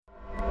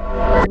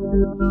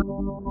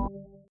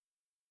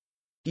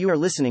You are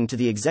listening to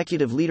the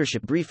Executive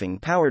Leadership Briefing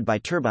powered by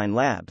Turbine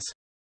Labs.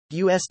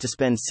 U.S. to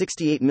spend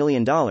 $68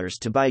 million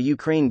to buy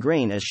Ukraine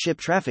grain as ship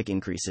traffic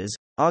increases,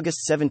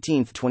 August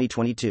 17,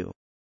 2022.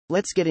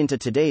 Let's get into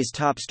today's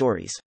top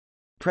stories.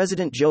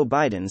 President Joe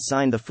Biden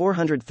signed the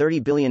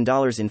 $430 billion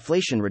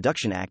Inflation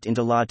Reduction Act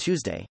into law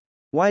Tuesday,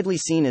 widely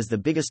seen as the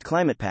biggest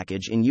climate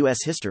package in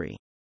U.S. history.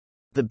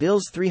 The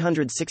bill's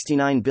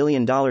 $369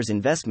 billion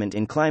investment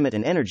in climate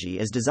and energy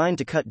is designed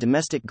to cut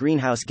domestic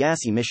greenhouse gas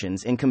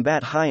emissions and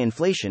combat high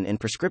inflation and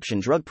prescription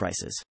drug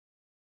prices.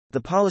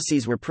 The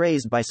policies were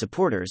praised by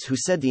supporters who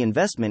said the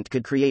investment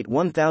could create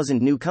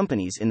 1,000 new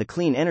companies in the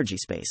clean energy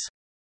space.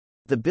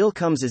 The bill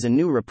comes as a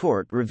new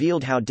report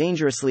revealed how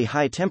dangerously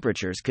high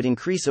temperatures could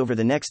increase over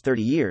the next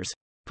 30 years,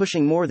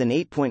 pushing more than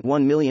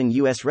 8.1 million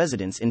U.S.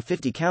 residents in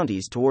 50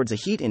 counties towards a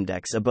heat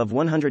index above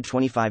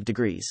 125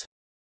 degrees.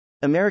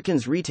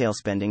 Americans' retail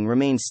spending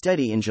remained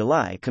steady in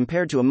July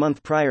compared to a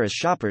month prior as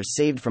shoppers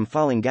saved from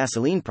falling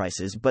gasoline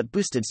prices but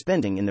boosted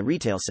spending in the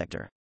retail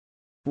sector.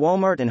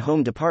 Walmart and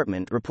Home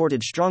Depot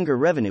reported stronger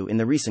revenue in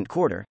the recent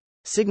quarter,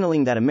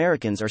 signaling that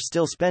Americans are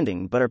still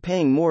spending but are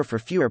paying more for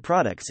fewer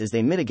products as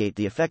they mitigate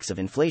the effects of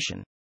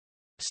inflation.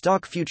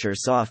 Stock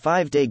futures saw a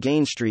 5-day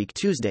gain streak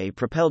Tuesday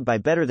propelled by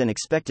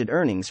better-than-expected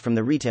earnings from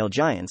the retail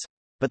giants,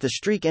 but the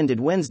streak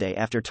ended Wednesday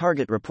after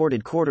Target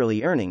reported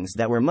quarterly earnings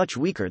that were much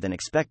weaker than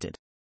expected.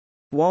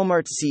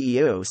 Walmart's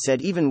CEO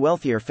said even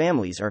wealthier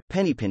families are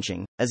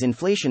penny-pinching as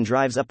inflation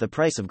drives up the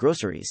price of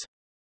groceries.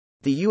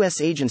 The U.S.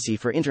 Agency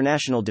for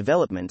International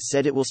Development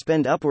said it will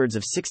spend upwards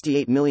of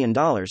 $68 million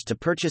to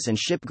purchase and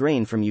ship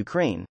grain from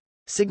Ukraine,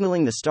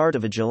 signaling the start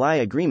of a July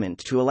agreement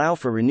to allow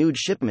for renewed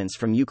shipments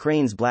from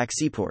Ukraine's Black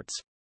Sea ports.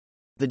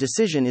 The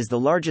decision is the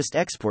largest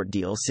export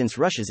deal since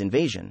Russia's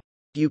invasion.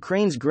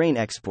 Ukraine's grain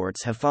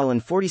exports have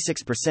fallen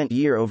 46%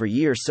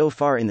 year-over-year so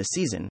far in the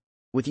season,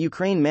 with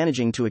Ukraine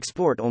managing to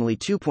export only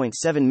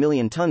 2.7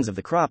 million tons of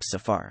the crops so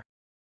far.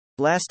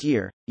 Last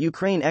year,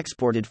 Ukraine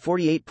exported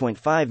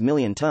 48.5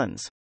 million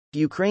tons.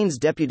 Ukraine's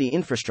deputy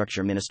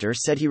infrastructure minister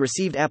said he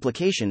received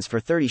applications for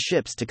 30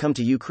 ships to come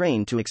to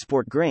Ukraine to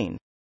export grain,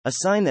 a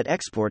sign that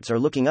exports are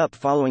looking up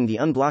following the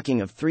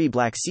unblocking of 3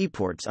 Black Sea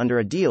ports under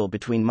a deal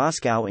between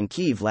Moscow and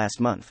Kyiv last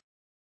month.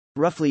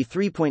 Roughly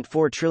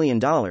 $3.4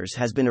 trillion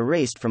has been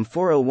erased from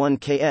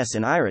 401ks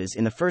and IRAs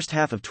in the first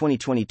half of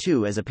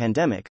 2022 as a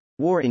pandemic,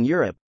 war in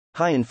Europe,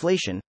 high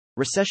inflation,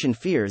 recession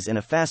fears and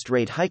a fast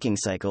rate hiking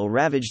cycle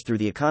ravaged through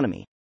the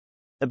economy.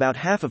 About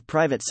half of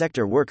private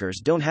sector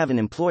workers don't have an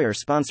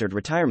employer-sponsored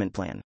retirement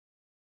plan.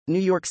 New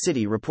York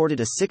City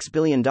reported a $6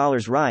 billion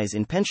rise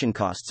in pension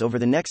costs over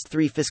the next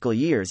 3 fiscal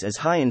years as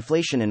high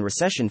inflation and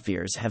recession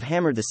fears have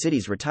hammered the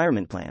city's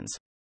retirement plans.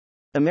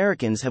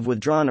 Americans have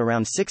withdrawn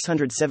around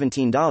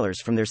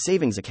 $617 from their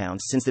savings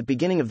accounts since the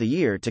beginning of the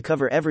year to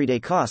cover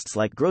everyday costs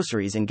like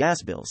groceries and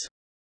gas bills.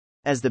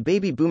 As the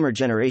baby boomer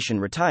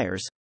generation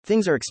retires,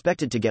 things are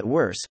expected to get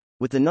worse,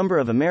 with the number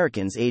of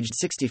Americans aged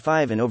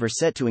 65 and over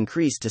set to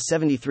increase to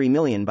 73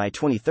 million by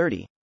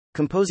 2030,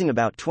 composing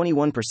about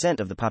 21%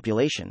 of the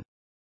population.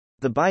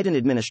 The Biden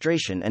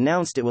administration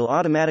announced it will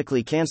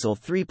automatically cancel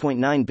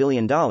 $3.9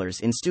 billion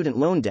in student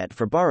loan debt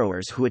for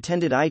borrowers who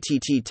attended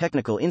ITT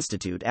Technical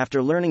Institute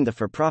after learning the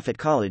for-profit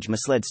college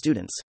misled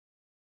students.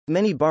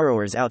 Many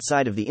borrowers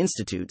outside of the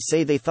institute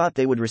say they thought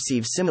they would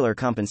receive similar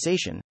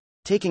compensation,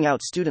 taking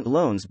out student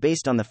loans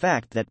based on the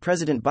fact that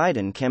President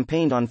Biden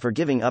campaigned on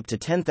forgiving up to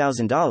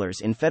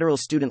 $10,000 in federal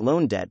student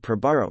loan debt per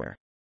borrower.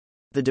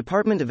 The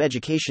Department of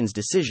Education's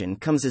decision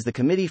comes as the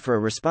Committee for a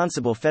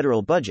Responsible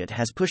Federal Budget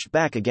has pushed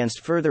back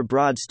against further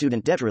broad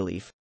student debt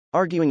relief,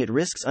 arguing it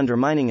risks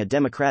undermining a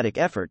democratic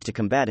effort to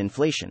combat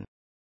inflation.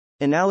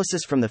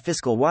 Analysis from the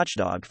fiscal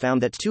watchdog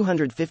found that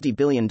 $250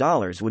 billion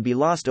would be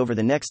lost over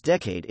the next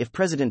decade if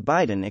President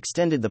Biden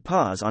extended the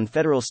pause on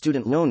federal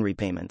student loan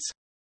repayments.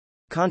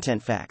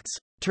 Content facts.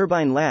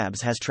 Turbine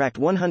Labs has tracked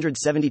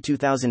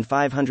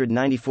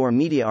 172,594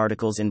 media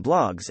articles and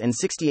blogs and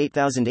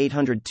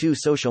 68,802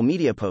 social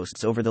media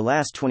posts over the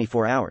last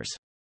 24 hours.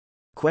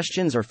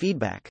 Questions or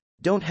feedback?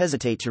 Don't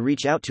hesitate to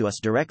reach out to us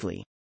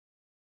directly.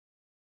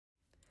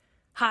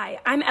 Hi,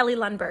 I'm Ellie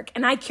Lundberg,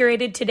 and I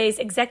curated today's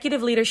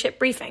Executive Leadership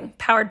Briefing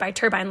powered by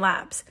Turbine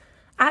Labs.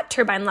 At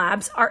Turbine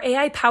Labs, our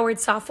AI-powered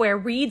software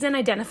reads and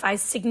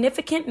identifies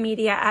significant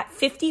media at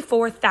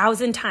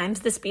 54,000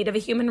 times the speed of a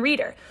human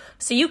reader,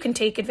 so you can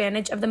take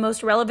advantage of the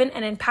most relevant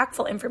and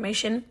impactful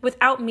information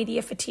without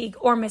media fatigue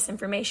or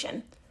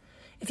misinformation.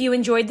 If you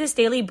enjoyed this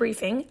daily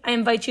briefing, I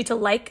invite you to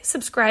like,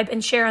 subscribe,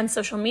 and share on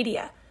social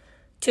media.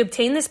 To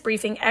obtain this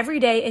briefing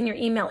every day in your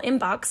email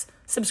inbox,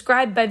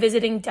 subscribe by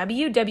visiting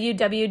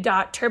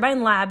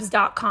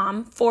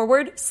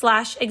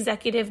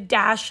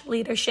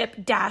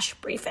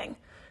www.turbinelabs.com/executive-leadership-briefing.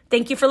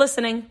 Thank you for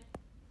listening.